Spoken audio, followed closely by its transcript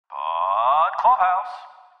Clubhouse.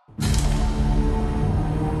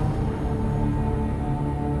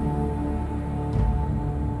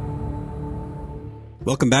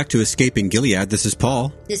 Welcome back to Escaping Gilead. This is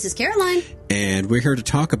Paul. This is Caroline. And we're here to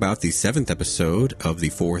talk about the 7th episode of the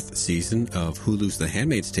 4th season of Hulu's The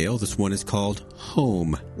Handmaid's Tale. This one is called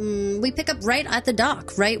Home. We pick up right at the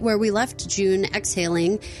dock, right where we left June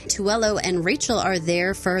exhaling. Tuello and Rachel are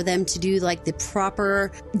there for them to do like the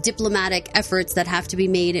proper diplomatic efforts that have to be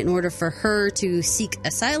made in order for her to seek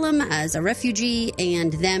asylum as a refugee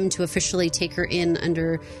and them to officially take her in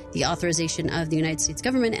under the authorization of the United States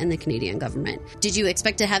government and the Canadian government. Did you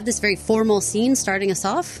expect to have this very formal scene starting us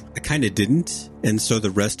off? I kind of didn't. And so the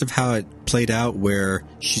rest of how it played out, where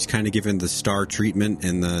she's kind of given the star treatment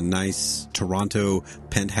in the nice Toronto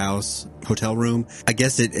penthouse hotel room, I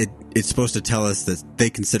guess it's supposed to tell us that they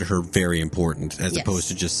consider her very important as opposed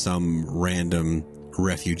to just some random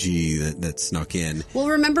refugee that snuck in. Well,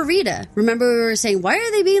 remember Rita. Remember we were saying, why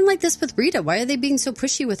are they being like this with Rita? Why are they being so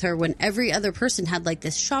pushy with her when every other person had like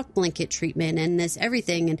this shock blanket treatment and this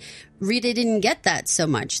everything? And Rita didn't get that so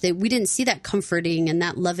much. We didn't see that comforting and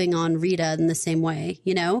that loving on Rita in the same way,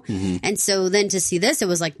 you know? Mm-hmm. And so then to see this, it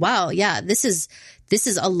was like, wow, yeah, this is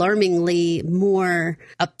alarmingly more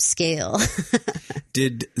upscale.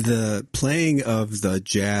 Did the playing of the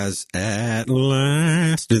jazz at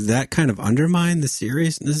last, did that kind of undermine the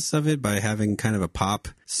seriousness of it by having kind of a pop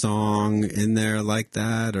song in there like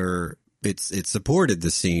that? Or it supported the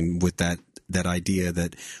scene with that idea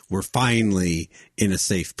that we're finally in a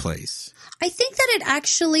safe place? I think that it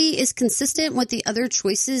actually is consistent with the other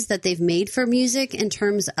choices that they've made for music in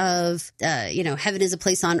terms of, Heaven is a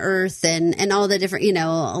Place on Earth and all the different,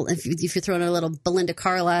 if you're throwing a little Belinda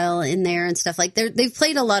Carlisle in there and stuff like they've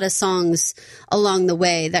played a lot of songs along the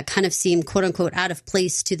way that kind of seem quote unquote out of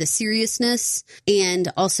place to the seriousness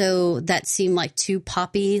and also that seem like too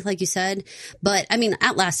poppy, like you said. But I mean,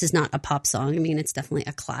 At Last is not a pop song. I mean, it's definitely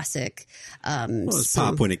a classic. Well, it's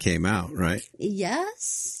pop when it came out, right?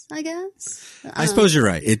 Yes, I guess. I suppose you're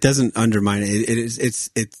right. It doesn't undermine it.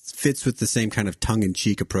 It fits with the same kind of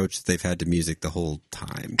tongue-in-cheek approach that they've had to music the whole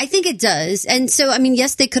time. I think it does. And so, I mean,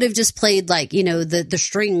 yes, they could have just played like, the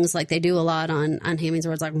strings like they do a lot on Handmaid's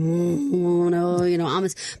where it's like,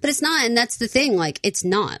 almost. But it's not. And that's the thing. Like, it's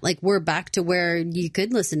not. Like, we're back to where you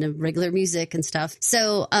could listen to regular music and stuff.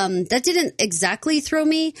 So that didn't exactly throw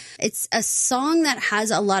me. It's a song that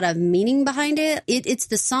has a lot of meaning behind it. It's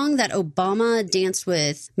the song that Obama danced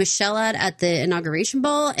with Michelle at the inauguration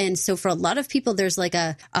ball. And so for a lot of people, there's like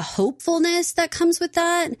a hopefulness that comes with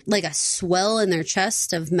that, like a swell in their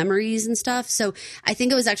chest of memories and stuff. So I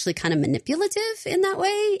think it was actually kind of manipulative in that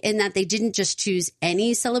way, in that they didn't just choose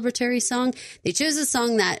any celebratory song. They chose a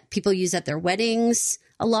song that people use at their weddings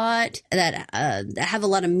a lot, that have a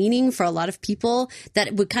lot of meaning for a lot of people,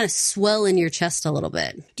 that would kind of swell in your chest a little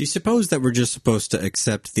bit. Do you suppose that we're just supposed to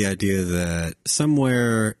accept the idea that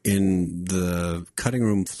somewhere in the cutting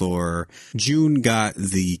room floor, June got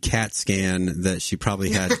the CAT scan that she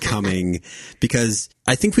probably had coming? Because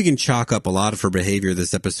I think we can chalk up a lot of her behavior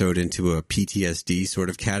this episode into a PTSD sort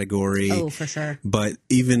of category. Oh, for sure. But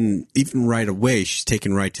even right away, she's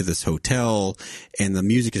taken right to this hotel and the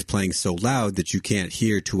music is playing so loud that you can't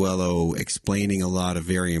hear Tuello explaining a lot of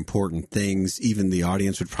very important things. Even the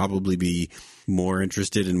audience would probably be more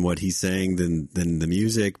interested in what he's saying than the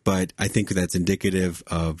music. But I think that's indicative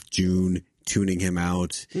of June tuning him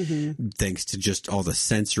out, thanks to just all the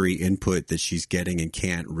sensory input that she's getting and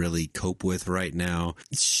can't really cope with right now.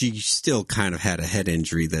 She still kind of had a head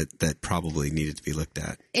injury that probably needed to be looked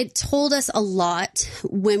at. It told us a lot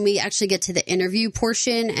when we actually get to the interview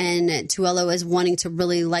portion, and Tuello is wanting to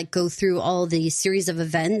really like go through all the series of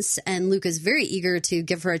events, and Luke is very eager to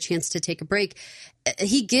give her a chance to take a break.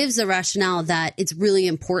 He gives a rationale that it's really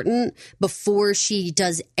important before she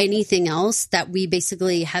does anything else that we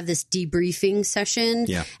basically have this debriefing session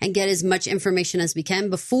and get as much information as we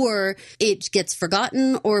can before it gets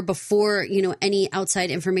forgotten or before, any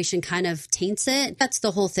outside information kind of taints it. That's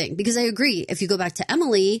the whole thing. Because I agree, if you go back to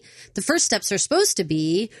Emily, the first steps are supposed to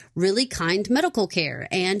be really kind medical care,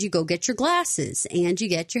 and you go get your glasses and you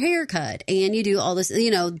get your hair cut and you do all this,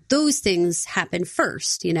 those things happen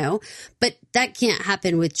first, but that can't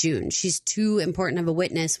happen with June. She's too important of a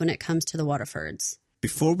witness when it comes to the Waterfords.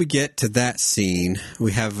 Before we get to that scene,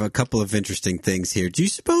 we have a couple of interesting things here. Do you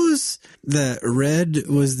suppose that red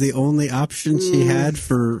was the only option she had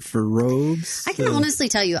for robes? I can honestly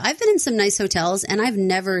tell you, I've been in some nice hotels and I've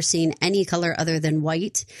never seen any color other than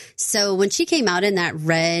white. So when she came out in that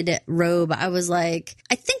red robe, I was like,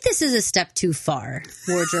 I think this is a step too far,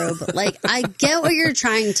 wardrobe. Like, I get what you're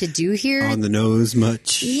trying to do here. On the nose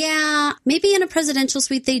much? Yeah. Maybe in a presidential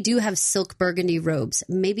suite, they do have silk burgundy robes.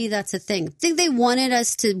 Maybe that's a thing. I think they wanted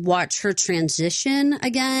us to watch her transition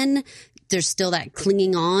again. There's still that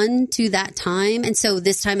clinging on to that time. And so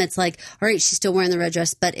this time it's like, all right, she's still wearing the red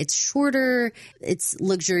dress, but it's shorter. It's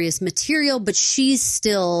luxurious material, but she's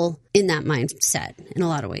still in that mindset in a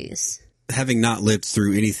lot of ways. Having not lived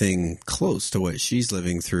through anything close to what she's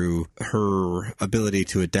living through, her ability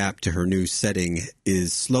to adapt to her new setting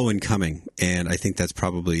is slow in coming. And I think that's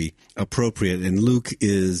probably appropriate. And Luke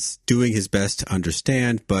is doing his best to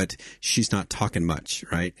understand, but she's not talking much,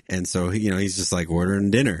 right? And so, he's just like ordering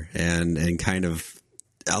dinner and kind of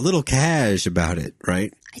a little cash about it,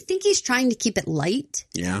 right? I think he's trying to keep it light.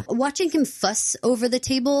 Yeah. Watching him fuss over the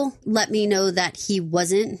table let me know that he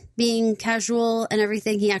wasn't being casual and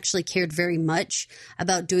everything. He actually cared very much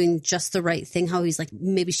about doing just the right thing. How he's like,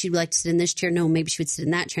 maybe she'd like to sit in this chair. No, maybe she would sit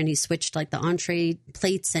in that chair. And he switched like the entree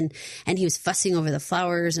plates and he was fussing over the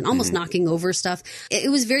flowers and almost knocking over stuff. It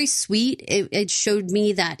was very sweet. It showed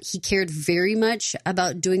me that he cared very much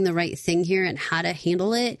about doing the right thing here and how to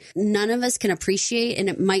handle it. None of us can appreciate, and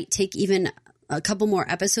it might take even a couple more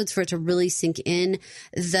episodes for it to really sink in,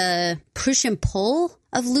 the push and pull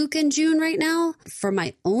of Luke and June right now. For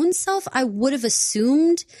my own self, I would have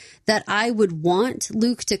assumed that I would want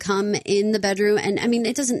Luke to come in the bedroom. And I mean,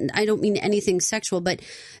 I don't mean anything sexual, but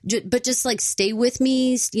just like stay with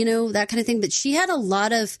me, that kind of thing. But she had a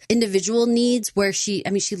lot of individual needs where she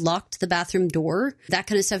locked the bathroom door, that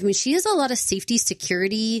kind of stuff. I mean, she has a lot of safety,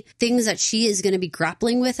 security things that she is going to be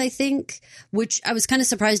grappling with, I think, which I was kind of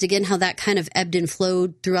surprised again, how that kind of ebbed and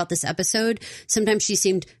flowed throughout this episode. Sometimes she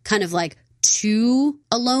seemed kind of like too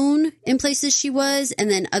alone in places she was, and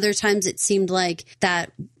then other times it seemed like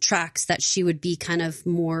that tracks that she would be kind of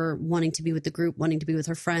more wanting to be with the group, wanting to be with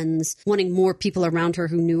her friends, wanting more people around her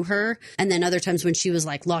who knew her, and then other times when she was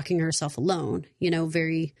like locking herself alone,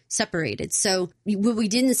 very separated. So what we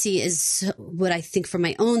didn't see is what I think for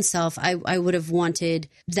my own self, I would have wanted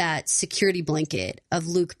that security blanket of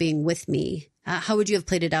Luke being with me. How would you have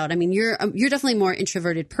played it out? I mean, you're definitely a more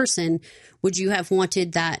introverted person. Would you have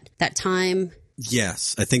wanted that time?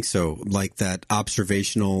 Yes, I think so. Like that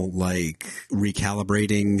observational, like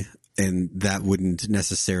recalibrating, and that wouldn't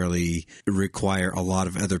necessarily require a lot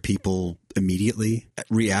of other people immediately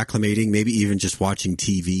reacclimating, maybe even just watching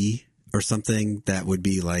TV or something. That would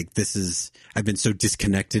be like, I've been so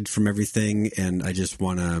disconnected from everything and I just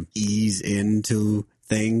want to ease into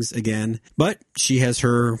things again. But she has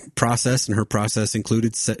her process, and her process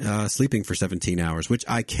included sleeping for 17 hours, which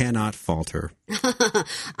I cannot fault her.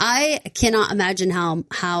 I cannot imagine how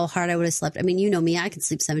hard I would have slept. I mean, you know me, I can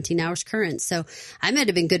sleep 17 hours current. So I might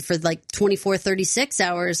have been good for like 24, 36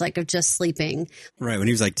 hours, like of just sleeping. Right. When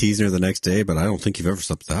he was like teasing her the next day, but I don't think you've ever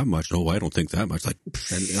slept that much. No, I don't think that much. Like,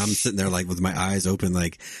 and I'm sitting there like with my eyes open,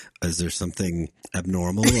 like, is there something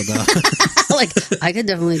abnormal about like, I could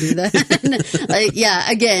definitely do that. Like, yeah,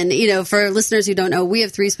 again, for listeners who don't know, we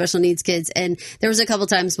have 3 special needs kids, and there was a couple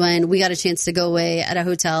times when we got a chance to go away at a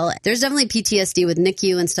hotel. There's definitely PTSD with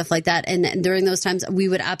NICU and stuff like that. And during those times, we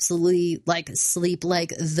would absolutely like sleep like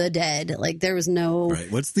the dead. Like there was no...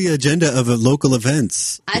 Right. What's the agenda of local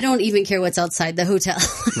events? I don't even care what's outside the hotel.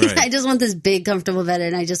 Right. I just want this big, comfortable bed,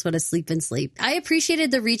 and I just want to sleep and sleep. I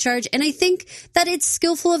appreciated the recharge, and I think that it's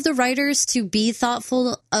skillful of the writers to be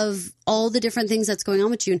thoughtful of all the different things that's going on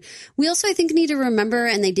with June. We also, I think, need to remember,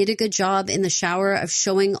 and they did a good job in the shower of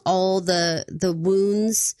showing all the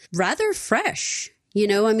wounds rather fresh.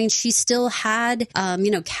 I mean, she still had,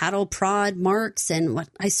 cattle prod marks, and what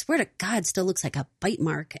I swear to God still looks like a bite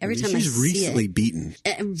mark every time I see it. She's recently beaten.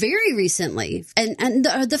 Very recently. And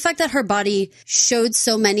the fact that her body showed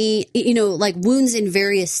so many, like wounds in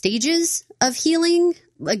various stages of healing,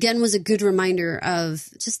 again, was a good reminder of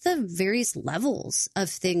just the various levels of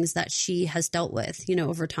things that she has dealt with,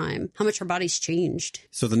 over time, how much her body's changed.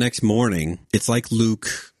 So the next morning, it's like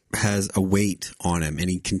Luke has a weight on him, and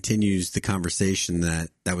he continues the conversation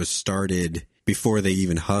that was started before they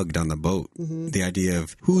even hugged on the boat. Mm-hmm. The idea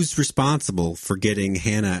of who's responsible for getting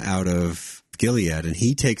Hannah out of Gilead, and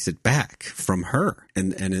he takes it back from her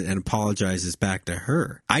and apologizes back to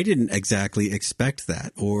her. I didn't exactly expect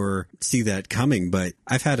that or see that coming, but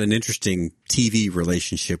I've had an interesting TV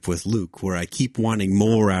relationship with Luke where I keep wanting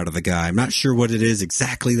more out of the guy. I'm not sure what it is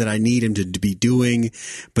exactly that I need him to be doing,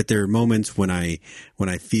 but there are moments when I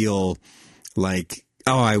feel like,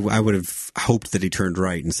 oh, I would have hoped that he turned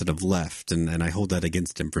right instead of left, and I hold that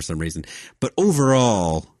against him for some reason. But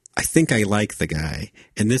overall, I think I like the guy,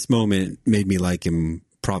 and this moment made me like him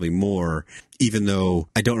probably more, even though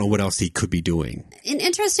I don't know what else he could be doing. An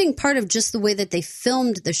interesting part of just the way that they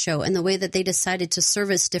filmed the show and the way that they decided to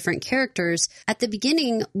service different characters. At the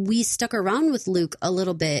beginning, we stuck around with Luke a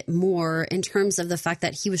little bit more in terms of the fact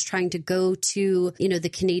that he was trying to go to, the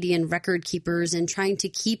Canadian record keepers and trying to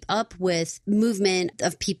keep up with movement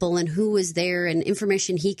of people and who was there and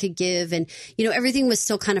information he could give. And, everything was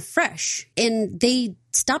still kind of fresh. And they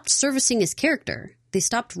stopped servicing his character. They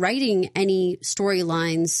stopped writing any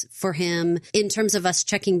storylines for him in terms of us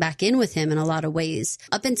checking back in with him in a lot of ways.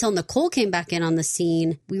 Up until Nicole came back in on the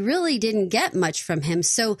scene, we really didn't get much from him.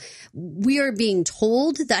 So we are being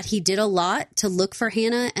told that he did a lot to look for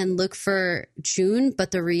Hannah and look for June.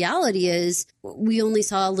 But the reality is we only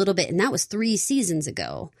saw a little bit, and that was 3 seasons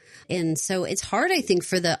ago. And so it's hard, I think,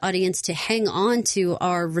 for the audience to hang on to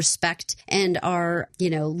our respect and our,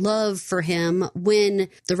 love for him when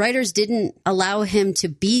the writers didn't allow him to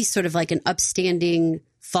be sort of like an upstanding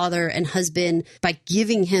father and husband by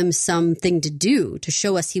giving him something to do to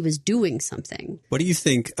show us he was doing something. What do you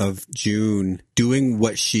think of June doing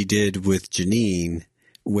what she did with Janine,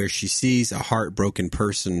 where she sees a heartbroken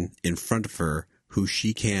person in front of her who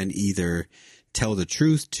she can either tell the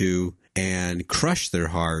truth to and crush their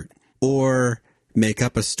heart, or make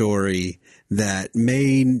up a story that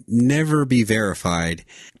may never be verified,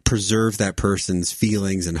 preserve that person's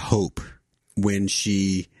feelings and hope when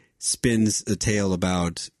she spins a tale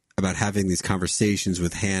about having these conversations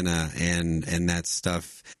with Hannah and that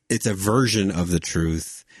stuff. It's a version of the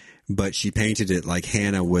truth, but she painted it like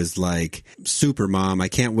Hannah was like, super mom, I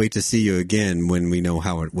can't wait to see you again, when we know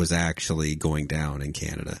how it was actually going down in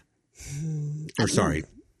Canada.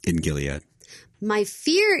 In Gilead. My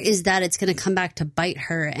fear is that it's going to come back to bite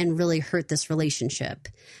her and really hurt this relationship,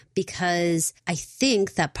 because I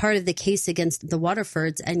think that part of the case against the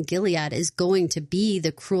Waterfords and Gilead is going to be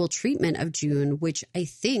the cruel treatment of June, which I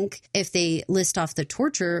think if they list off the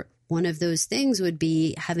torture, one of those things would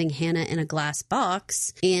be having Hannah in a glass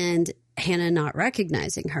box and Hannah not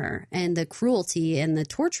recognizing her, and the cruelty and the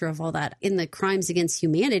torture of all that in the crimes against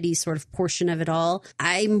humanity sort of portion of it all.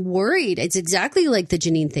 I'm worried. It's exactly like the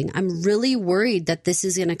Janine thing. I'm really worried that this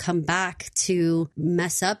is going to come back to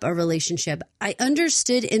mess up a relationship. I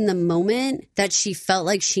understood in the moment that she felt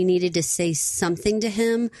like she needed to say something to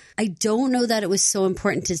him. I don't know that it was so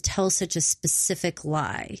important to tell such a specific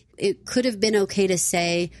lie. It could have been okay to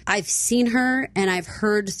say, I've seen her and I've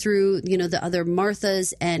heard through, the other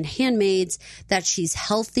Marthas and handmaids that she's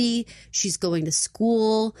healthy. She's going to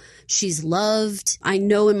school. She's loved. I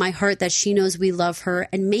know in my heart that she knows we love her,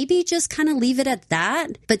 and maybe just kind of leave it at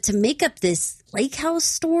that. But to make up this lake house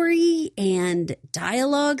story and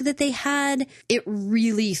dialogue that they had, it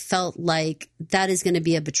really felt like that is going to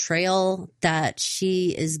be a betrayal that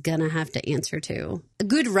she is going to have to answer to.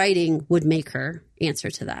 Good writing would make her answer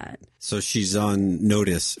to that. So she's on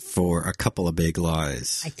notice for a couple of big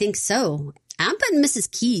lies. I think so. I'm putting Mrs.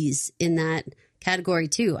 Keys in that category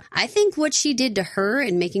too. I think what she did to her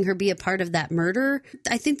and making her be a part of that murder,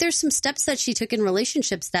 I think there's some steps that she took in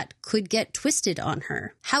relationships that could get twisted on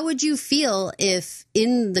her. How would you feel if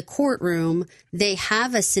in the courtroom they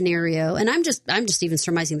have a scenario, and I'm just even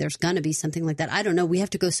surmising there's going to be something like that. I don't know. We have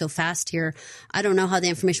to go so fast here. I don't know how the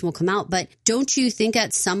information will come out, but don't you think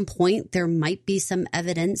at some point there might be some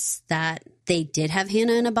evidence that they did have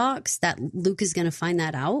Hannah in a box, that Luke is going to find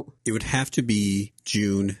that out? It would have to be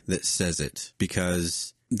June that says it,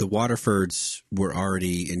 because the Waterfords were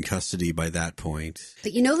already in custody by that point.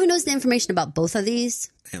 But you know who knows the information about both of these?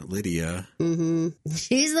 Aunt Lydia. Mm-hmm.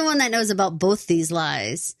 She's the one that knows about both these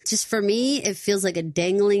lies. Just for me, it feels like a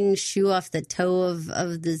dangling shoe off the toe of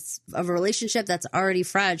a relationship that's already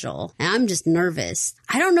fragile. And I'm just nervous.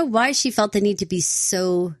 I don't know why she felt the need to be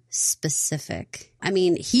so specific. I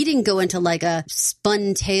mean, he didn't go into like a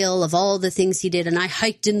spun tale of all the things he did. And I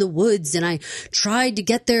hiked in the woods and I tried to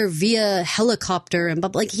get there via helicopter and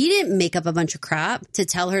but like he didn't make up a bunch of crap to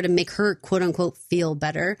tell her to make her quote unquote feel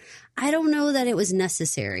better. I don't know that it was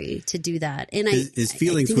necessary to do that. And his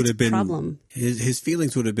feelings would have been his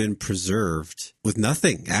feelings would have been preserved with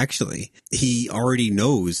nothing. Actually, he already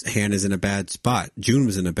knows Hannah's in a bad spot. June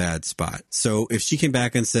was in a bad spot. So if she came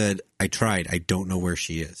back and said, "I tried, I don't know where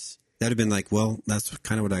she is," That'd have been like, well, that's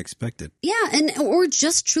kind of what I expected. Yeah, and or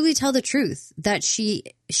just truly tell the truth that she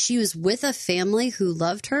was with a family who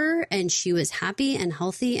loved her and she was happy and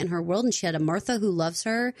healthy in her world, and she had a Martha who loves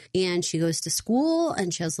her and she goes to school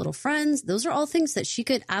and she has little friends. Those are all things that she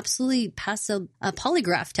could absolutely pass a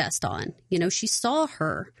polygraph test on. You know, she saw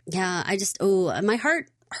her. Yeah, my heart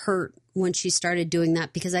hurt when she started doing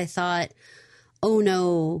that because I thought, oh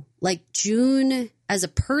no, like June as a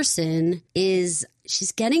person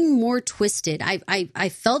she's getting more twisted. I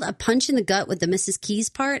felt a punch in the gut with the Mrs. Keys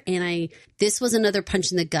part, and this was another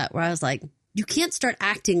punch in the gut where I was like, you can't start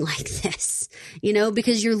acting like this, you know,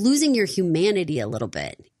 because you're losing your humanity a little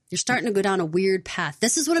bit. You're starting to go down a weird path.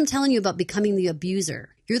 This is what I'm telling you about becoming the abuser.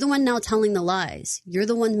 You're the one now telling the lies. You're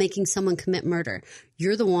the one making someone commit murder.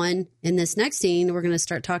 You're the one in this next scene, we're going to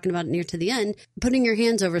start talking about it near to the end, putting your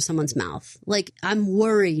hands over someone's mouth. Like, I'm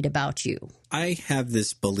worried about you. I have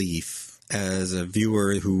this belief as a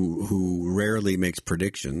viewer who rarely makes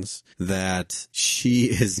predictions that she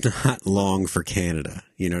is not long for Canada.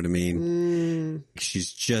 You know what I mean?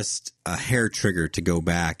 She's just a hair trigger to go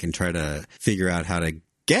back and try to figure out how to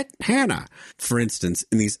get Hannah. For instance,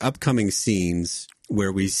 in these upcoming scenes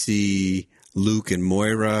where we see Luke and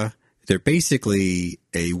Moira, they're basically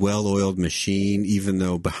a well-oiled machine, even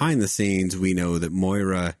though behind the scenes we know that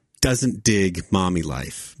Moira doesn't dig mommy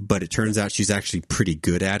life, but it turns out she's actually pretty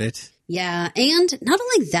good at it. Yeah, and not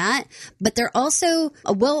only that, but they're also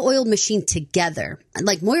a well-oiled machine together.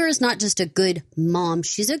 Like, Moira's not just a good mom,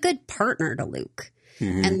 she's a good partner to Luke.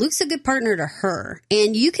 Mm-hmm. And Luke's a good partner to her.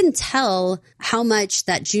 And you can tell how much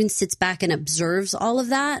that June sits back and observes all of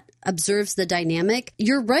that, observes the dynamic.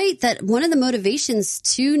 You're right that one of the motivations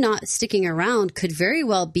to not sticking around could very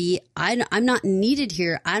well be, I'm not needed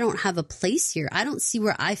here. I don't have a place here. I don't see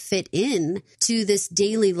where I fit in to this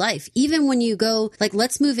daily life. Even when you go, like,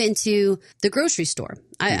 let's move into the grocery store.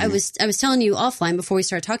 I was telling you offline before we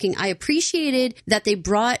started talking, I appreciated that they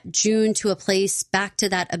brought June to a place back to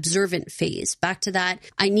that observant phase, back to that,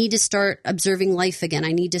 I need to start observing life again.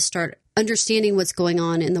 I need to start understanding what's going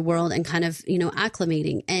on in the world and kind of, you know,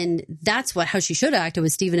 acclimating. And that's how she should have acted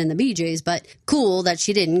with Steven and the BJs, but cool that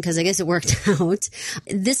she didn't, because I guess it worked out.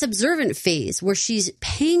 This observant phase where she's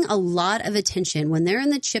paying a lot of attention when they're in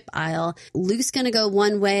the chip aisle. Luke's going to go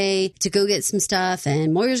one way to go get some stuff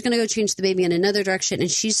and Moira's going to go change the baby in another direction.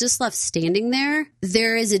 And she's just left standing there.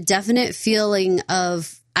 There is a definite feeling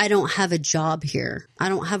of, I don't have a job here. I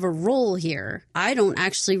don't have a role here. I don't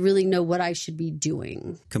actually really know what I should be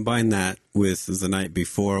doing. Combine that with the night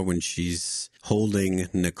before when she's holding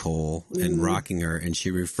Nicole and rocking her, and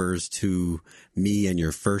she refers to me and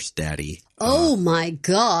your first daddy. Oh my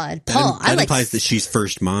God. Paul, that implies that she's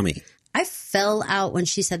first mommy. I fell out when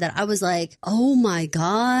she said that. I was like, oh my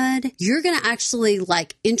God, you're going to actually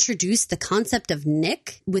like introduce the concept of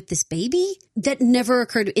Nick with this baby? That never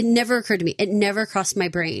occurred. It never occurred to me. It never crossed my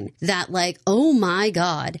brain that like, oh my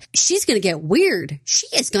God, she's going to get weird. She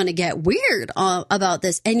is going to get weird about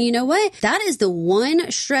this. And you know what? That is the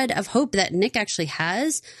one shred of hope that Nick actually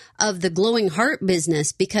has of the glowing heart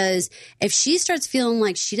business, because if she starts feeling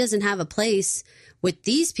like she doesn't have a place with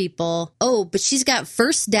these people, but she's got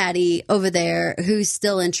first daddy over there who's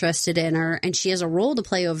still interested in her and she has a role to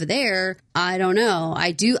play over there. I don't know.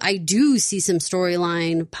 I do see some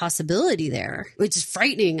storyline possibility there, which is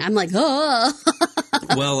frightening. I'm like, oh.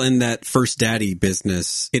 Well, in that first daddy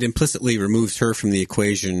business, it implicitly removes her from the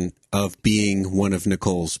equation of being one of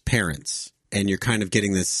Nicole's parents. And you're kind of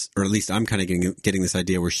getting this, or at least I'm kind of getting this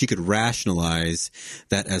idea where she could rationalize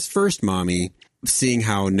that as first mommy, seeing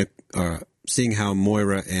how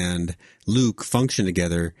Moira and Luke function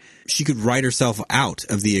together, she could write herself out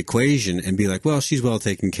of the equation and be like, well, she's well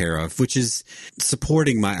taken care of, which is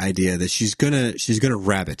supporting my idea that she's gonna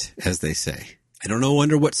rabbit, as they say. I don't know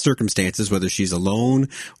under what circumstances, whether she's alone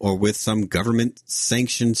or with some government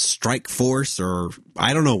sanctioned strike force or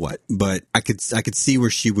I don't know what, but I could see where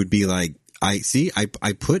she would be like, I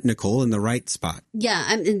put Nicole in the right spot.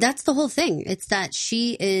 Yeah, and that's the whole thing. It's that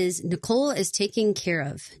Nicole is taken care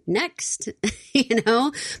of next, you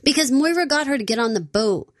know, because Moira got her to get on the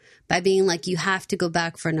boat by being like, you have to go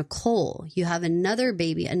back for Nicole. You have another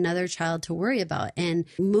baby, another child to worry about. And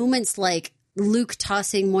moments like Luke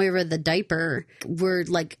tossing Moira the diaper were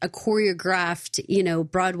like a choreographed, you know,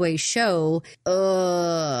 Broadway show.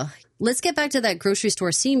 Let's get back to that grocery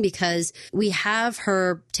store scene because we have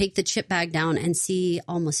her take the chip bag down and see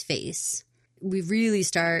Alma's face. We really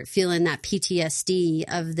start feeling that PTSD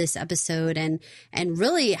of this episode and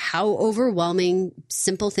really how overwhelming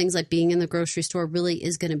simple things like being in the grocery store really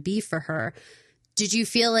is going to be for her. Did you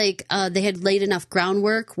feel like they had laid enough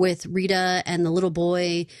groundwork with Rita and the little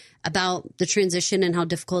boy about the transition and how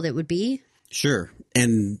difficult it would be? Sure.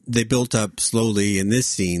 And they built up slowly in this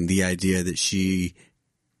scene the idea that she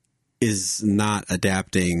is not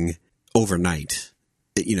adapting overnight.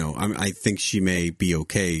 You know, I think she may be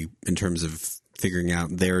okay in terms of figuring out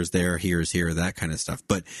there's there, here's here, that kind of stuff.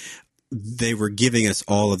 But they were giving us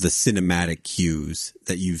all of the cinematic cues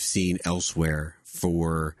that you've seen elsewhere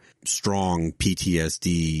for strong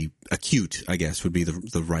PTSD, acute, I guess would be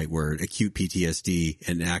the right word, acute PTSD,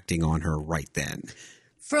 and acting on her right then.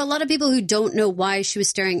 For a lot of people who don't know why she was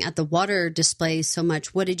staring at the water display so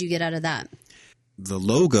much, what did you get out of that? The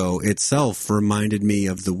logo itself reminded me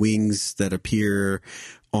of the wings that appear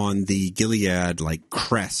on the Gilead like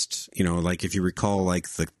crest, you know, like if you recall, like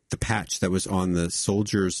the patch that was on the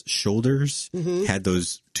soldier's shoulders had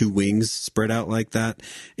those two wings spread out like that.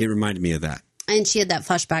 It reminded me of that. And she had that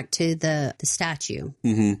flashback to the statue.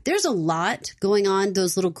 Mm-hmm. There's a lot going on.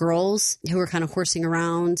 Those little girls who were kind of horsing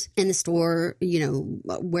around in the store, you know,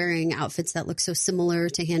 wearing outfits that look so similar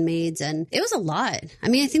to Handmaids. And it was a lot. I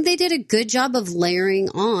mean, I think they did a good job of layering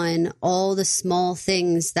on all the small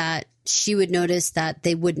things that she would notice that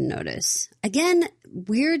they wouldn't notice. Again,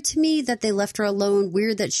 weird to me that they left her alone.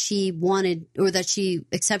 Weird that she wanted or that she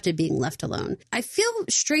accepted being left alone. I feel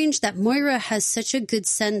strange that Moira has such a good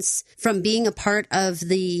sense from being a part of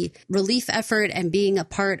the relief effort and being a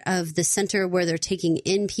part of the center where they're taking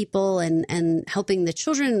in people and helping the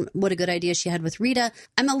children. What a good idea she had with Rita.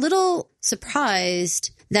 I'm a little surprised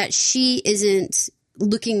that she isn't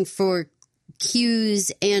looking for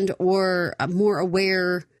cues and or more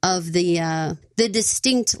aware of the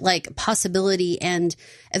distinct like possibility and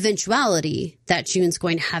eventuality that June's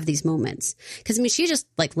going to have these moments. Because I mean, she just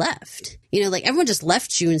like left, you know, like everyone just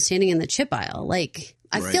left June standing in the chip aisle. Like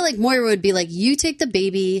I feel like Moira would be like, you take the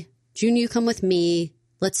baby, June, you come with me.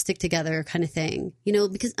 Let's stick together kind of thing, you know,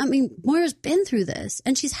 because I mean, Moira's been through this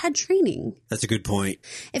and she's had training. That's a good point.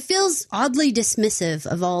 It feels oddly dismissive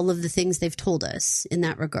of all of the things they've told us in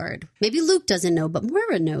that regard. Maybe Luke doesn't know, but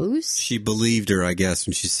Moira knows. She believed her, I guess,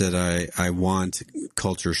 when she said, I want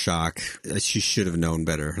culture shock. She should have known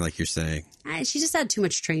better, like you're saying. She just had too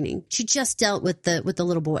much training. She just dealt with the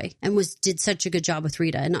little boy and did such a good job with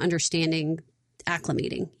Rita and understanding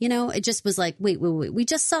acclimating, you know. It just was like, wait, we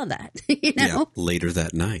just saw that. You know. Yeah, later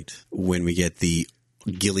that night when we get the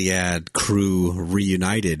Gilead crew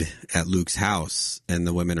reunited at Luke's house and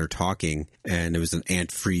the women are talking, and it was an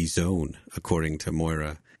ant-free zone according to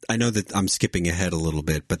Moira. I know that I'm skipping ahead a little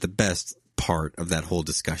bit, but the best part of that whole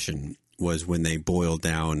discussion was when they boiled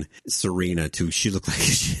down Serena to she looked like a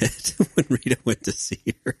shit when Rita went to see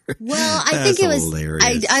her. Well, I think it was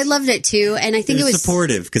hilarious. I loved it too, and I think it was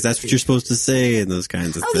supportive because that's what you're supposed to say and those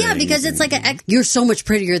kinds of things. Oh yeah, because it's like you're so much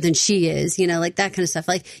prettier than she is, you know, like that kind of stuff.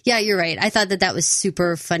 Like, yeah, you're right. I thought that was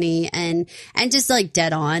super funny and just like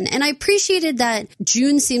dead on. And I appreciated that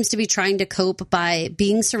June seems to be trying to cope by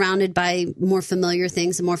being surrounded by more familiar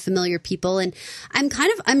things and more familiar people. And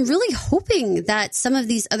I'm really hoping that some of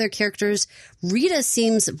these other characters, Rita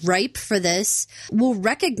seems ripe for this, will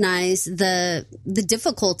recognize the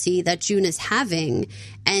difficulty that June is having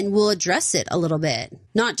and will address it a little bit.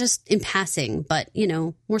 Not just in passing, but, you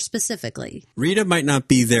know, more specifically. Rita might not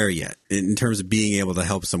be there yet in terms of being able to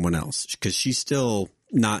help someone else because she's still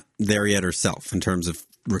not there yet herself in terms of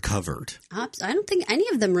recovered. I don't think any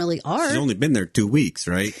of them really are. She's only been there 2 weeks,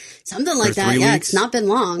 right? Something like that. Yeah, it's not been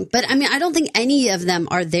long. But I mean, I don't think any of them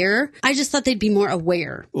are there. I just thought they'd be more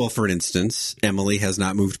aware. Well, for instance, Emily has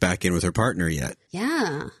not moved back in with her partner yet.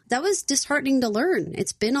 Yeah, that was disheartening to learn.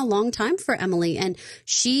 It's been a long time for Emily, and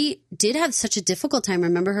she did have such a difficult time.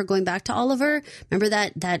 Remember her going back to Oliver? Remember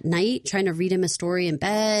that night trying to read him a story in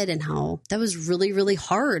bed and how that was really, really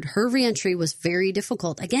hard. Her reentry was very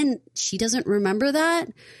difficult. Again, she doesn't remember that.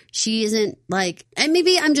 She isn't like, and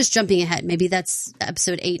maybe I'm just jumping ahead. Maybe that's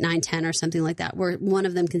episode 8, 9, 10 or something like that, where one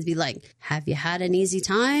of them can be like, have you had an easy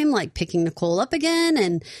time like picking Nicole up again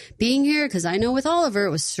and being here? Because I know with Oliver,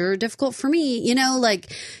 it was sure difficult for me, you know,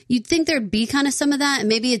 like you'd think there'd be kind of some of that. And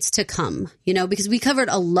maybe it's to come, you know, because we covered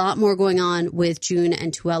a lot more going on with June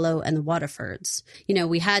and Tuello and the Waterfords. You know,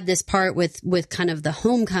 we had this part with kind of the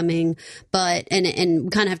homecoming, but, and we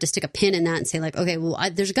kind of have to stick a pin in that and say like, okay, well,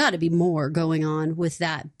 there's got to be more going on with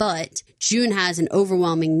that. But June has an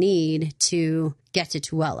overwhelming need to get to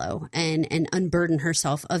Tuello and unburden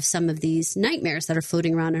herself of some of these nightmares that are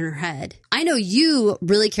floating around in her head. I know you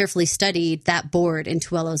really carefully studied that board in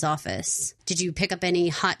Tuello's office. Did you pick up any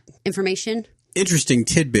hot information? interesting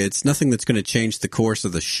tidbits, nothing that's going to change the course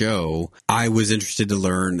of the show. I was interested to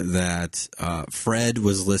learn that Fred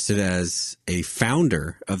was listed as a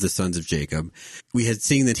founder of the Sons of Jacob. We had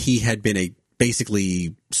seen that he had been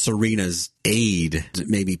basically Serena's aide,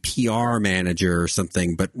 maybe PR manager or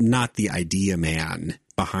something, but not the idea man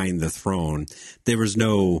behind the throne. There was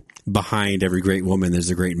no behind every great woman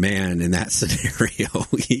there's a great man in that scenario.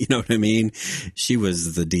 You know what I mean? She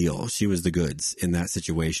was the deal. She was the goods in that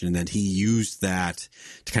situation. And then he used that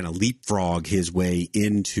to kind of leapfrog his way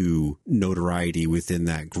into notoriety within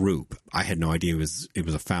that group. I had no idea it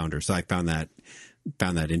was a founder. So I found that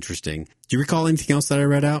interesting. Do you recall anything else that I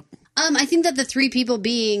read out? I think that the three people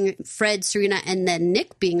being Fred, Serena, and then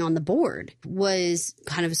Nick being on the board was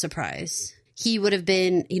kind of a surprise. He would have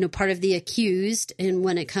been, part of the accused. And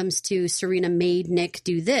when it comes to Serena made Nick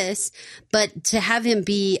do this, but to have him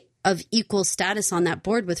be of equal status on that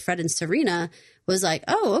board with Fred and Serena was like,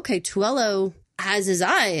 oh, okay, Tuello has his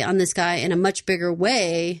eye on this guy in a much bigger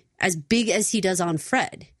way, as big as he does on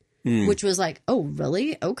Fred, which was like, oh,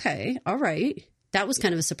 really? Okay. All right. That was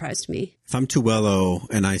kind of a surprise to me. If I'm Tuello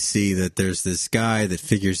and I see that there's this guy that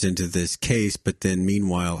figures into this case, but then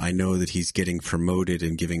meanwhile, I know that he's getting promoted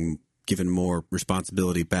and given more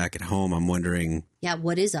responsibility back at home, I'm wondering. Yeah,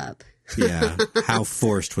 what is up? Yeah, how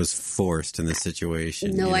forced was forced in this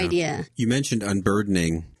situation? No idea. You mentioned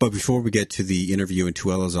unburdening, but before we get to the interview in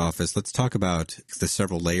Tuello's office, let's talk about the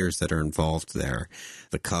several layers that are involved there.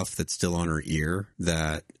 The cuff that's still on her ear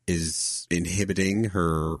that is inhibiting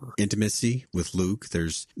her intimacy with Luke.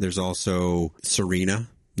 There's also Serena,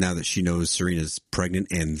 now that she knows Serena's pregnant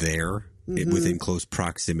and there. Within close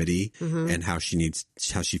proximity, and how she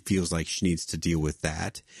feels like she needs to deal with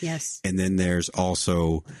that. Yes. And then there's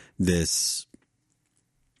also this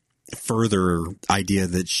further idea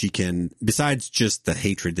that she can, besides just the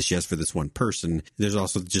hatred that she has for this one person, there's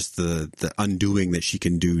also just the undoing that she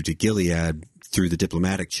can do to Gilead through the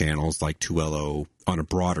diplomatic channels like Tuello on a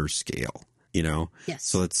broader scale, Yes.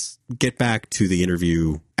 So let's get back to the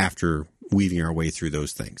interview after weaving our way through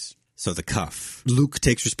those things. So the cuff. Luke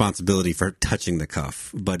takes responsibility for touching the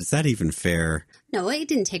cuff, but is that even fair? No, he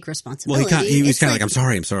didn't take responsibility. Well, he was kind of like, I'm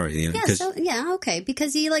sorry. Okay,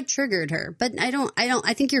 because he triggered her. But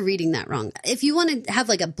I think you're reading that wrong. If you want to have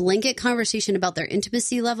a blanket conversation about their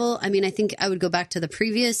intimacy level, I think I would go back to the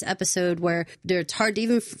previous episode where it's hard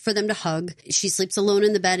even for them to hug. She sleeps alone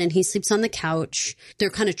in the bed and he sleeps on the couch. They're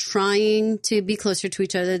kind of trying to be closer to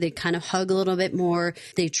each other. They kind of hug a little bit more.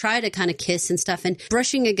 They try to kind of kiss and stuff, and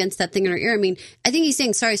brushing against that thing in her ear. I think he's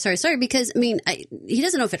saying sorry because he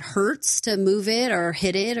doesn't know if it hurts to move it or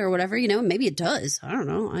hit it or whatever, maybe it does. I don't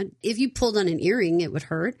know. If you pulled on an earring, it would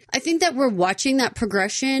hurt. I think that we're watching that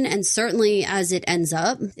progression, and certainly as it ends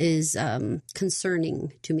up is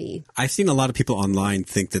concerning to me. I've seen a lot of people online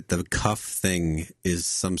think that the cuff thing is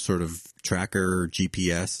some sort of tracker,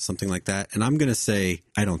 GPS, something like that. And I'm going to say,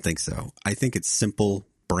 I don't think so. I think it's simple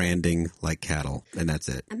branding like cattle, and that's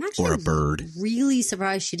it. I'm actually or a bird. Really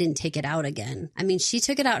surprised she didn't take it out again. She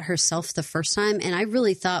took it out herself the first time, and I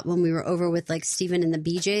really thought when we were over with Steven and the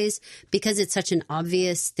BJs, because it's such an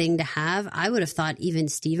obvious thing to have, I would have thought even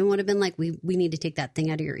Steven would have been like, we need to take that thing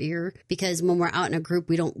out of your ear, because when we're out in a group,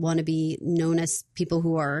 we don't want to be known as people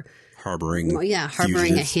who are harboring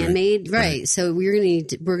a handmaid, right? So we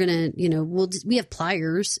have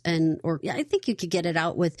pliers, I think you could get it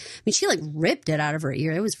out with. She ripped it out of her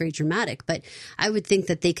ear. It was very dramatic, but I would think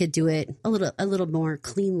that they could do it a little more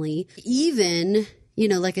cleanly. Even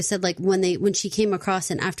like I said, when she came across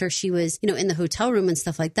and after she was in the hotel room and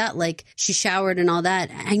stuff like that, she showered and all that.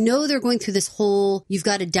 I know they're going through this whole, you've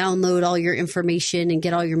got to download all your information and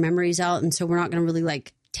get all your memories out, and so we're not going to really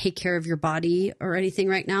take care of your body or anything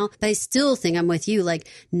right now. But I still think I'm with you,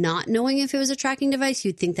 not knowing if it was a tracking device,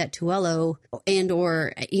 you'd think that Tuello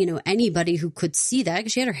or anybody who could see that,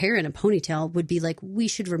 because she had her hair in a ponytail, would be like, we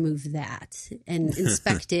should remove that and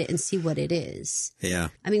inspect it and see what it is. Yeah.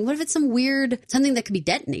 What if it's something that could be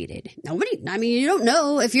detonated? You don't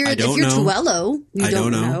know. If you're Tuello, you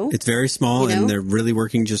don't know. It's very small and they're really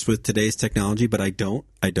working just with today's technology, but I don't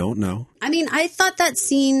know. I thought that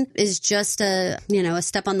scene is just a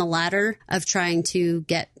step on the ladder of trying to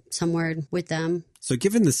get somewhere with them. So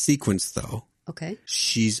given the sequence, though, okay,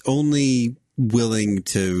 she's only willing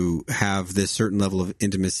to have this certain level of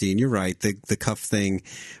intimacy. And you're right, the cuff thing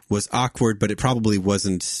was awkward, but it probably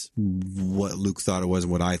wasn't what Luke thought it was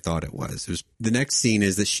and what I thought it was. The next scene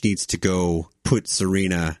is that she needs to go put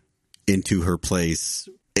Serena into her place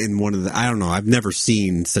in one of the, I don't know, I've never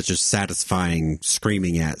seen such a satisfying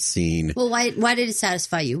screaming at scene. Well, why did it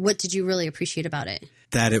satisfy you? What did you really appreciate about it?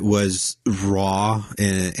 That it was raw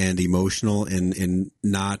and emotional in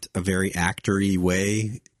not a very actory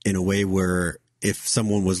way, in a way where if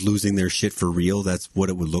someone was losing their shit for real, that's what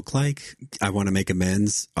it would look like. I want to make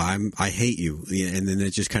amends. I hate you. And then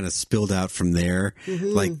it just kind of spilled out from there.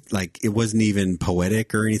 Mm-hmm. Like it wasn't even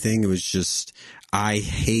poetic or anything. It was just, I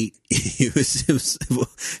hate you.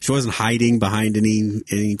 She wasn't hiding behind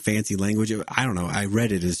any fancy language. I don't know. I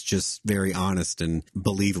read it as just very honest and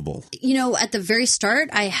believable. You know, at the very start,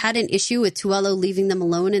 I had an issue with Tuello leaving them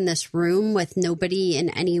alone in this room with nobody in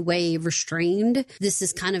any way restrained. This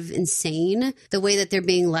is kind of insane, the way that they're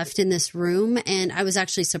being left in this room. And I was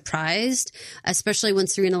actually surprised, especially when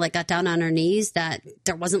Serena like got down on her knees, that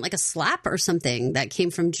there wasn't like a slap or something that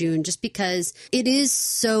came from June, just because it is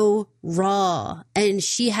so raw. And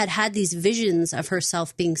she had these visions of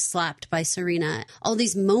herself being slapped by Serena. All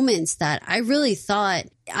these moments that I really thought,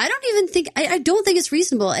 I don't think it's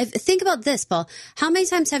reasonable. Think about this, Paul. How many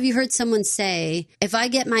times have you heard someone say, if I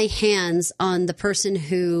get my hands on the person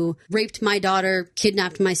who raped my daughter,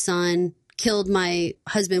 kidnapped my son, killed my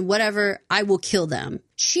husband, whatever, I will kill them?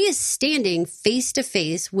 She is standing face to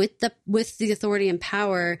face with the authority and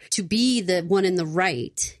power to be the one in the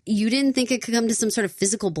right. You didn't think it could come to some sort of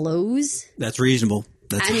physical blows? That's reasonable.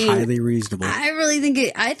 That's highly reasonable. I really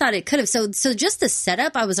think I thought it could have. So just the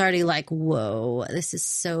setup, I was already like, whoa, this is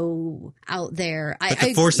so out there. But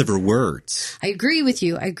the force of her words. I agree with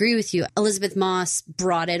you. Elizabeth Moss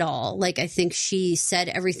brought it all. Like, I think she said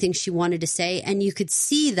everything she wanted to say, and you could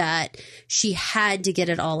see that she had to get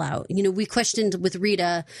it all out. You know, we questioned with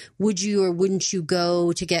Rita, would you or wouldn't you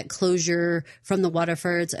go to get closure from the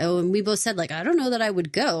Waterfords? Oh, and we both said, like, I don't know that I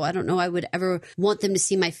would go. I don't know I would ever want them to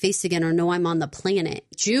see my face again or know I'm on the planet.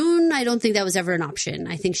 June, I don't think that was ever an option.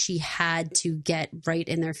 I think she had to get right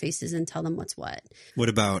in their faces and tell them what's what. What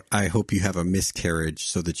about, I hope you have a miscarriage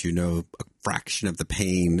so that you know a fraction of the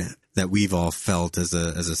pain that we've all felt as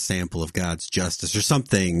a sample of God's justice, or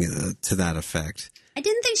something to that effect? I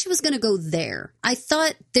didn't think she was going to go there. I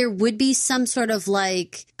thought there would be some sort of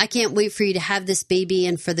like, I can't wait for you to have this baby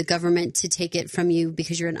and for the government to take it from you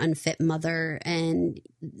because you're an unfit mother, and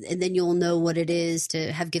then you'll know what it is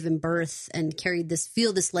to have given birth and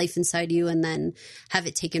feel this life inside you and then have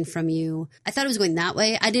it taken from you. I thought it was going that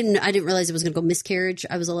way. I didn't realize it was going to go miscarriage.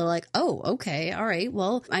 I was a little like, oh, okay. All right.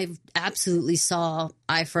 Well, I absolutely saw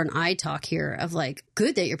eye for an eye talk here of like,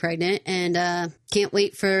 good that you're pregnant, and can't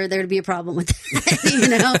wait for there to be a problem with that. You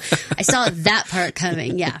know, I saw that part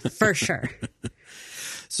coming. Yeah, for sure.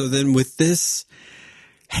 So then with this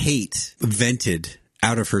hate vented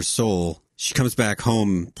out of her soul, she comes back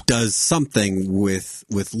home, does something with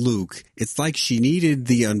Luke. It's like she needed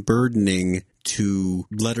the unburdening to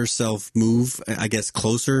let herself move, I guess,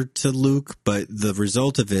 closer to Luke. But the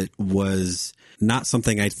result of it was not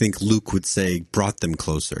something I think Luke would say brought them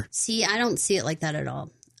closer. See, I don't see it like that at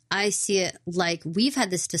all. I see it like we've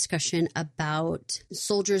had this discussion about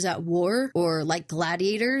soldiers at war or like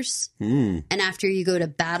gladiators. And after you go to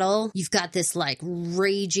battle, you've got this like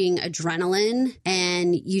raging adrenaline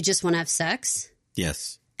and you just want to have sex.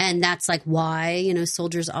 Yes. And that's like why, you know,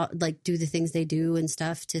 soldiers like do the things they do and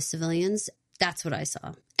stuff to civilians. That's what I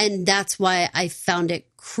saw. And that's why I found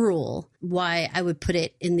it cruel, why I would put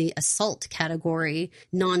it in the assault category,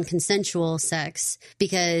 non-consensual sex,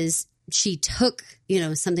 because she took, you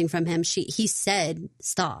know, something from him. He said,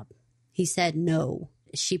 stop. He said, no.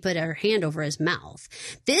 She put her hand over his mouth.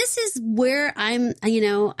 This is where I'm, you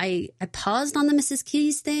know, I paused on the Mrs.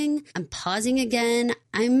 Keys thing. I'm pausing again.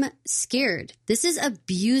 I'm scared. This is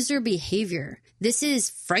abuser behavior. This is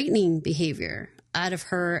frightening behavior out of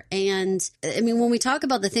her. And I mean, when we talk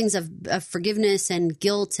about the things of forgiveness and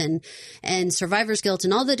guilt and survivor's guilt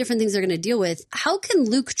and all the different things they're going to deal with, how can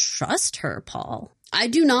Luke trust her, Paul? I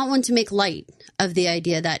do not want to make light of the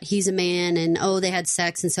idea that he's a man and, oh, they had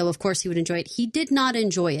sex, and so of course he would enjoy it. He did not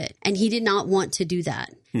enjoy it, and he did not want to do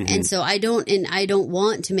that. Mm-hmm. And so I don't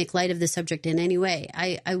want to make light of the subject in any way.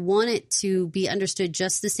 I want it to be understood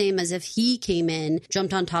just the same as if he came in,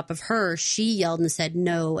 jumped on top of her, she yelled and said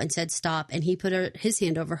no and said stop, and he put his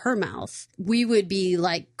hand over her mouth. We would be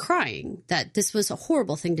like crying that this was a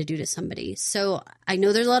horrible thing to do to somebody. So I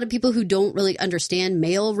know there's a lot of people who don't really understand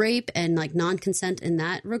male rape and like non-consent in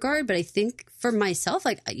that regard, but I think for myself,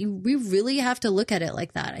 like we really have to look at it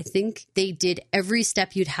like that. I think they did every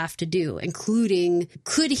step you'd have to do, including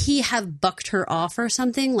could he have bucked her off or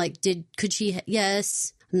something? Like, could she?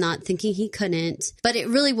 Yes. I'm not thinking he couldn't, but it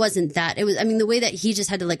really wasn't that. It was, I mean, the way that he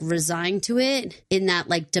just had to like resign to it in that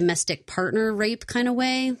like domestic partner rape kind of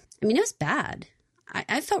way. I mean, it was bad.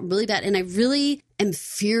 I felt really bad. And I really am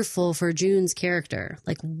fearful for June's character.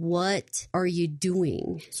 Like, what are you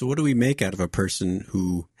doing? So what do we make out of a person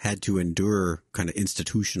who had to endure kind of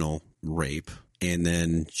institutional rape, and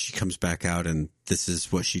then she comes back out and this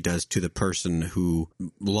is what she does to the person who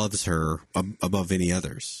loves her above any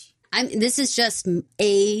others? This is just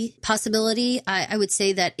a possibility. I would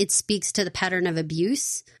say that it speaks to the pattern of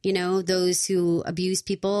abuse. You know, those who abuse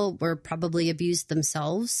people were probably abused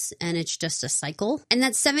themselves, and it's just a cycle. And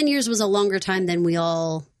that 7 years was a longer time than we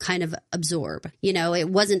all kind of absorb. You know, it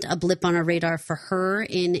wasn't a blip on our radar for her,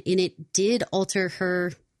 and it did alter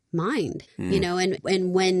her mind, you know, and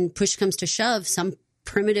when push comes to shove, some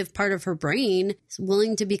primitive part of her brain is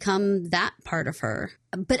willing to become that part of her.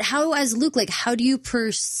 But how, as Luke, like, how do you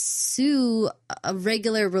pursue a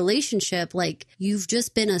regular relationship? Like, you've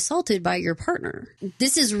just been assaulted by your partner.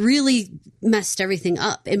 This has really messed everything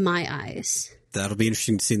up in my eyes. That'll be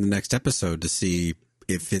interesting to see in the next episode, to see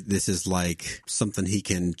if this is like something he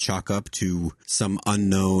can chalk up to some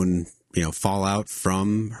unknown, you know, fallout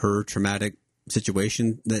from her traumatic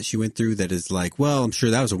situation that she went through, that is like, well, I'm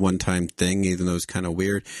sure that was a one-time thing, even though it's kind of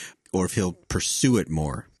weird, or if he'll pursue it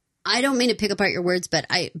more. I don't mean to pick apart your words, but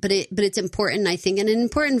it's important, I think, and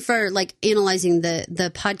important for like analyzing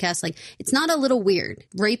the podcast. Like, it's not a little weird.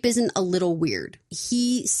 Rape isn't a little weird.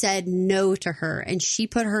 He said no to her, and she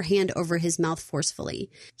put her hand over his mouth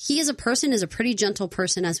forcefully. He as a person is a pretty gentle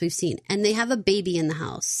person, as we've seen, and they have a baby in the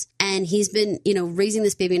house, and he's been, you know, raising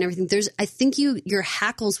this baby and everything. I think your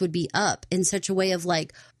hackles would be up in such a way of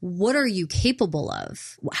like, what are you capable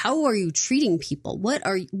of? How are you treating people?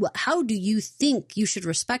 How do you think you should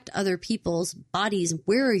respect other people's bodies?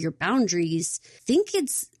 Where are your boundaries? I think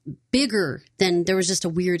it's bigger than there was just a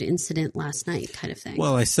weird incident last night kind of thing.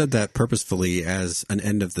 Well, I said that purposefully as an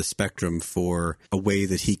end of the spectrum for a way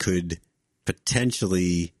that he could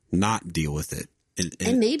potentially not deal with it.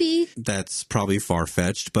 And maybe that's probably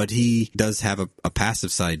far-fetched, but he does have a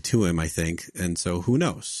passive side to him, I think. And so who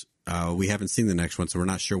knows? We haven't seen the next one, so we're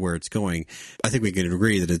not sure where it's going. I think we can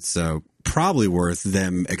agree that it's probably worth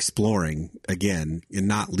them exploring again and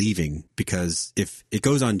not leaving, because if it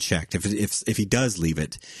goes unchecked, if he does leave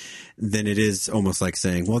it, then it is almost like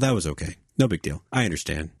saying, well, that was okay. No big deal. I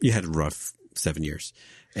understand. You had a rough 7 years.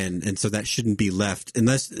 And so that shouldn't be left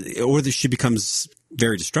or she becomes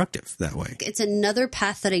very destructive that way. It's another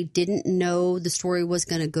path that I didn't know the story was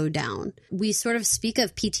going to go down. We sort of speak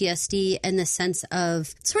of PTSD in the sense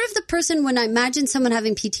of sort of the person, when I imagine someone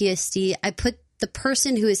having PTSD, I put the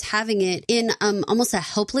person who is having it in almost a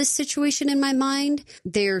helpless situation in my mind.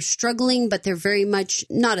 They're struggling, but they're very much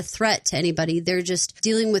not a threat to anybody. They're just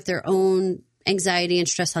dealing with their own anxiety and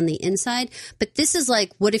stress on the inside. But this is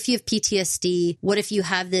like, what if you have PTSD? What if you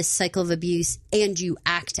have this cycle of abuse and you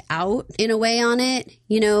act out in a way on it?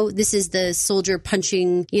 You know, this is the soldier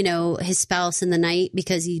punching, you know, his spouse in the night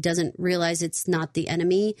because he doesn't realize it's not the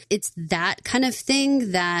enemy. It's that kind of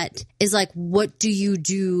thing that is like, what do you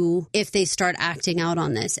do if they start acting out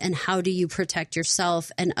on this? And how do you protect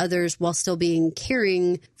yourself and others while still being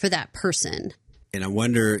caring for that person? And I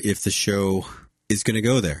wonder if the show is going to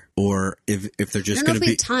go there, or if they're just going to be. I don't know if we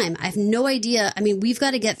have time. I have no idea. I mean, we've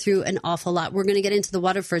got to get through an awful lot. We're going to get into the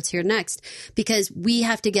Waterfords here next, because we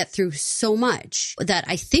have to get through so much that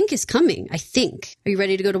I think is coming. I think. Are you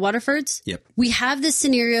ready to go to Waterfords? Yep. We have this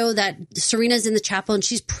scenario that Serena's in the chapel and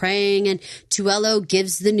she's praying, and Tuello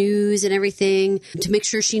gives the news and everything to make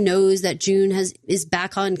sure she knows that June is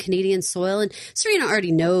back on Canadian soil. And Serena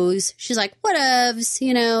already knows. She's like, whatevs,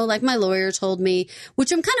 you know, like my lawyer told me,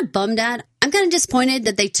 which I'm kind of bummed at. I'm kind of disappointed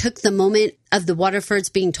that they took the moment of the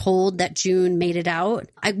Waterfords being told that June made it out.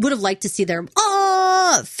 I would have liked to see their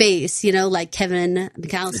face, you know, like Kevin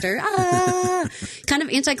McAllister. Kind of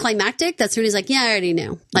anticlimactic. That's when he's like, yeah, I already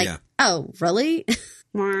knew. Like, yeah. Oh, really?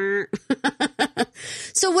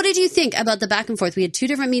 So what did you think about the back and forth? We had 2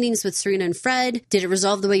 different meetings with Serena and Fred. Did it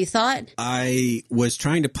resolve the way you thought? I was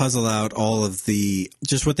trying to puzzle out all of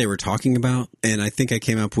just what they were talking about. And I think I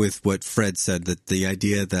came up with what Fred said, that the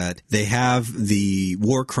idea that they have the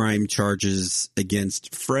war crime charges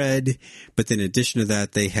against Fred, but then in addition to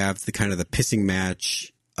that, they have the kind of the pissing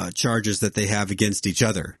match charges that they have against each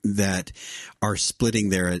other that are splitting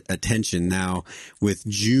their attention. Now, with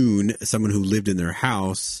June, someone who lived in their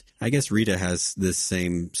house, I guess Rita has this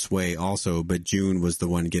same sway also, but June was the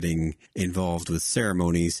one getting involved with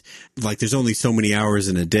ceremonies. Like, there's only so many hours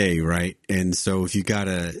in a day, right? And so if you got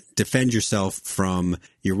to defend yourself from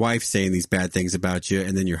your wife saying these bad things about you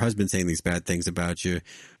and then your husband saying these bad things about you,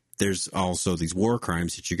 there's also these war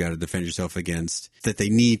crimes that you got to defend yourself against, that they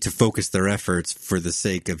need to focus their efforts for the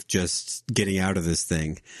sake of just getting out of this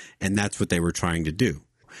thing. And that's what they were trying to do.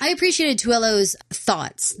 I appreciated Tuello's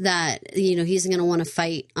thoughts that, he's going to want to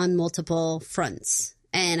fight on multiple fronts.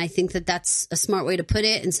 And I think that that's a smart way to put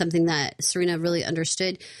it and something that Serena really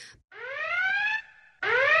understood.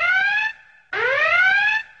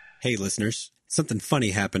 Hey, listeners. Something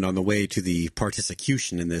funny happened on the way to the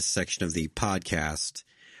participation in this section of the podcast.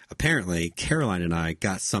 Apparently, Caroline and I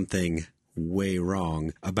got something way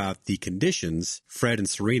wrong about the conditions Fred and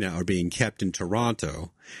Serena are being kept in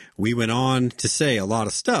Toronto. We went on to say a lot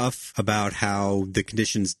of stuff about how the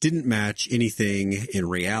conditions didn't match anything in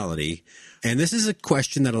reality. And this is a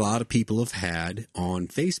question that a lot of people have had on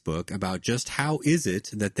Facebook about just how is it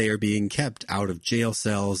that they are being kept out of jail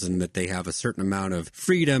cells and that they have a certain amount of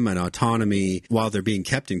freedom and autonomy while they're being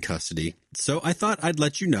kept in custody. So I thought I'd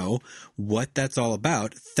let you know what that's all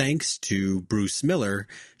about, thanks to Bruce Miller,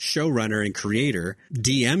 showrunner and creator,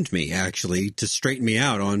 DM'd me actually to straighten me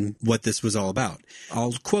out on what this was all about.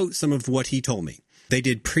 I'll quote some of what he told me. They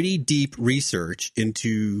did pretty deep research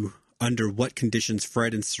into under what conditions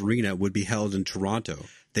Fred and Serena would be held in Toronto.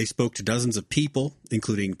 They spoke to dozens of people,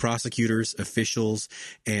 including prosecutors, officials,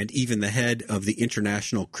 and even the head of the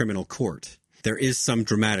International Criminal Court. There is some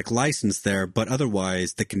dramatic license there, but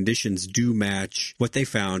otherwise the conditions do match what they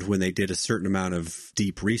found when they did a certain amount of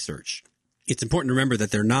deep research. It's important to remember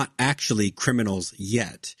that they're not actually criminals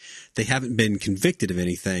yet. They haven't been convicted of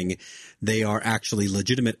anything. They are actually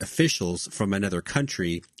legitimate officials from another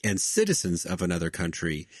country and citizens of another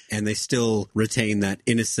country, and they still retain that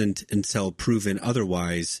innocent until proven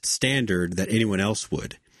otherwise standard that anyone else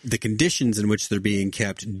would. The conditions in which they're being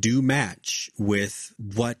kept do match with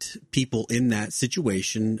what people in that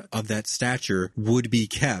situation of that stature would be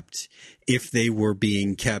kept if they were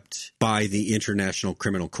being kept by the International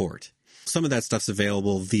Criminal Court. Some of that stuff's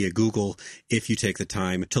available via Google if you take the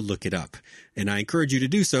time to look it up. And I encourage you to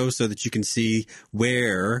do so that you can see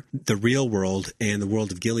where the real world and the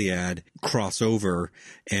world of Gilead cross over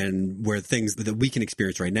and where things that we can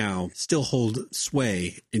experience right now still hold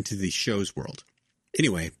sway into the show's world.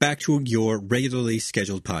 Anyway, back to your regularly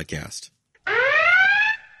scheduled podcast.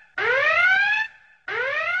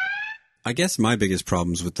 I guess my biggest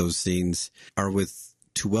problems with those scenes are with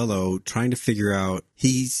Tuello trying to figure out,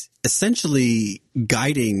 he's essentially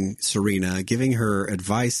guiding Serena, giving her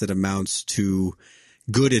advice that amounts to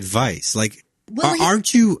good advice. Like,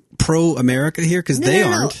 aren't you pro-America here? Because they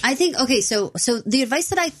aren't. I think, okay, so the advice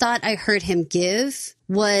that I thought I heard him give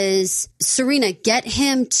was, Serena, get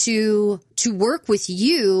him to work with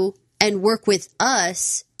you and work with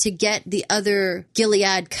us to get the other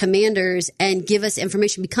Gilead commanders and give us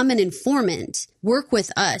information, become an informant, work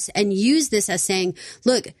with us, and use this as saying,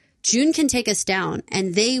 look, June can take us down,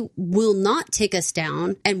 and they will not take us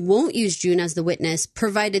down and won't use June as the witness,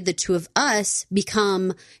 provided the two of us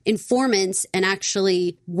become informants and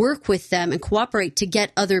actually work with them and cooperate to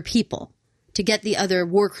get other people, to get the other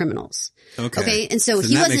war criminals. Okay. And so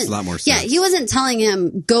he that wasn't, makes a lot more sense. Yeah, he wasn't telling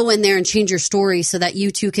him, go in there and change your story so that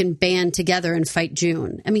you two can band together and fight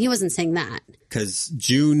June. I mean, he wasn't saying that. Because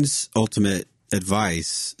June's ultimate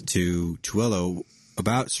advice to Tuello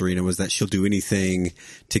about Serena was that she'll do anything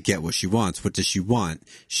to get what she wants. What does she want?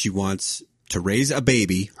 She wants to raise a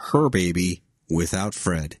baby, her baby, without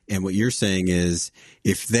Fred. And what you're saying is,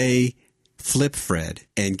 if they flip Fred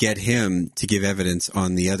and get him to give evidence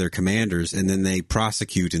on the other commanders, and then they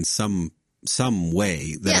prosecute in some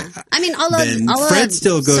way, that, I mean, then Fred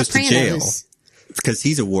still goes to jail because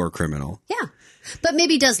he's a war criminal. Yeah. But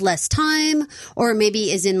maybe does less time, or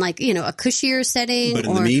maybe is in like, a cushier setting. But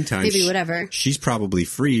in the meantime, maybe whatever. She's probably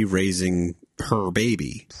free raising her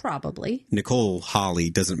baby. Probably. Nicole Hawley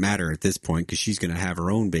doesn't matter at this point because she's going to have her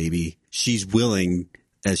own baby. She's willing,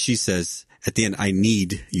 as she says at the end, I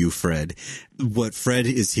need you, Fred. What Fred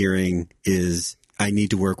is hearing is, I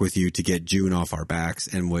need to work with you to get June off our backs.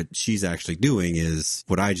 And what she's actually doing is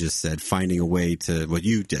what I just said, finding a way to what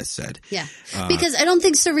you just said. Yeah. Because I don't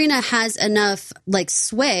think Serena has enough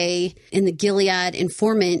sway in the Gilead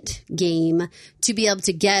informant game to be able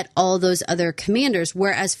to get all those other commanders.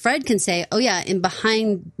 Whereas Fred can say, oh yeah, in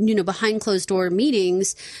behind closed door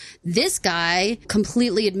meetings, this guy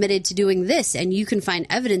completely admitted to doing this, and you can find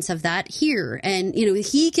evidence of that here. And,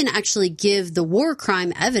 he can actually give the war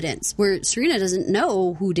crime evidence, where Serena doesn't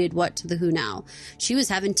know who did what to the who now. She was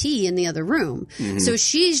having tea in the other room. Mm-hmm. So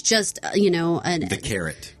she's just, the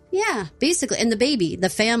carrot. Yeah, basically. And the baby, the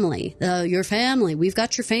family, your family. We've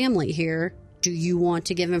got your family here. Do you want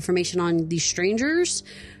to give information on these strangers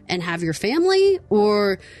and have your family?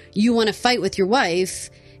 Or you want to fight with your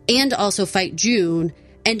wife and also fight June?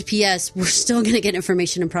 And P.S., we're still going to get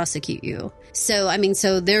information and prosecute you. So,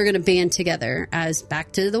 so they're going to band together as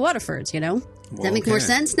back to the Waterfords, Does that make more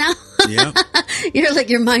sense now? Yeah. You're like,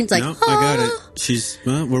 your mind's like, no, I got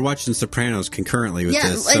it. We're watching Sopranos concurrently with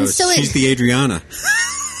this. and So she's the Adriana.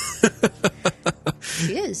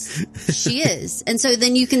 She is. And so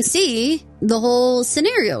then you can see the whole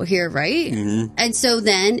scenario here, right? Mm-hmm. And so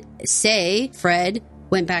then, say Fred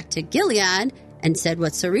went back to Gilead and said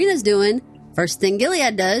what Serena's doing. First thing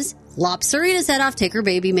Gilead does, lop Serena's head off, take her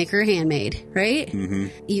baby, make her a handmaid, right? Mm-hmm.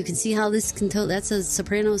 You can see how this can tell. That's a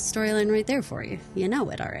Sopranos storyline right there for you. You know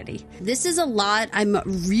it already. This is a lot. I'm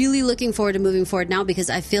really looking forward to moving forward now because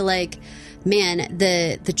I feel like, man,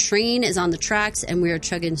 the train is on the tracks and we are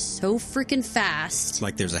chugging so freaking fast.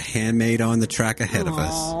 Like there's a handmaid on the track ahead of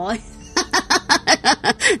us.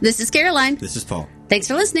 This is Caroline. This is Paul. Thanks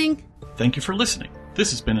for listening. Thank you for listening.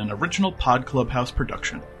 This has been an original Pod Clubhouse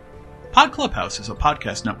production. Pod Clubhouse is a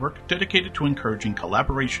podcast network dedicated to encouraging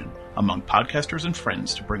collaboration among podcasters and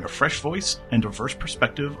friends to bring a fresh voice and diverse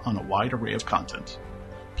perspective on a wide array of content.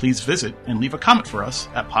 Please visit and leave a comment for us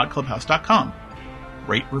at podclubhouse.com.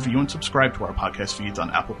 Rate, review, and subscribe to our podcast feeds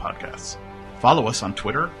on Apple Podcasts. Follow us on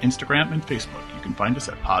Twitter, Instagram, and Facebook. You can find us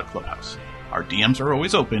at Pod Clubhouse. Our DMs are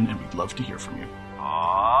always open, and we'd love to hear from you.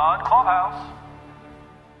 Pod Clubhouse.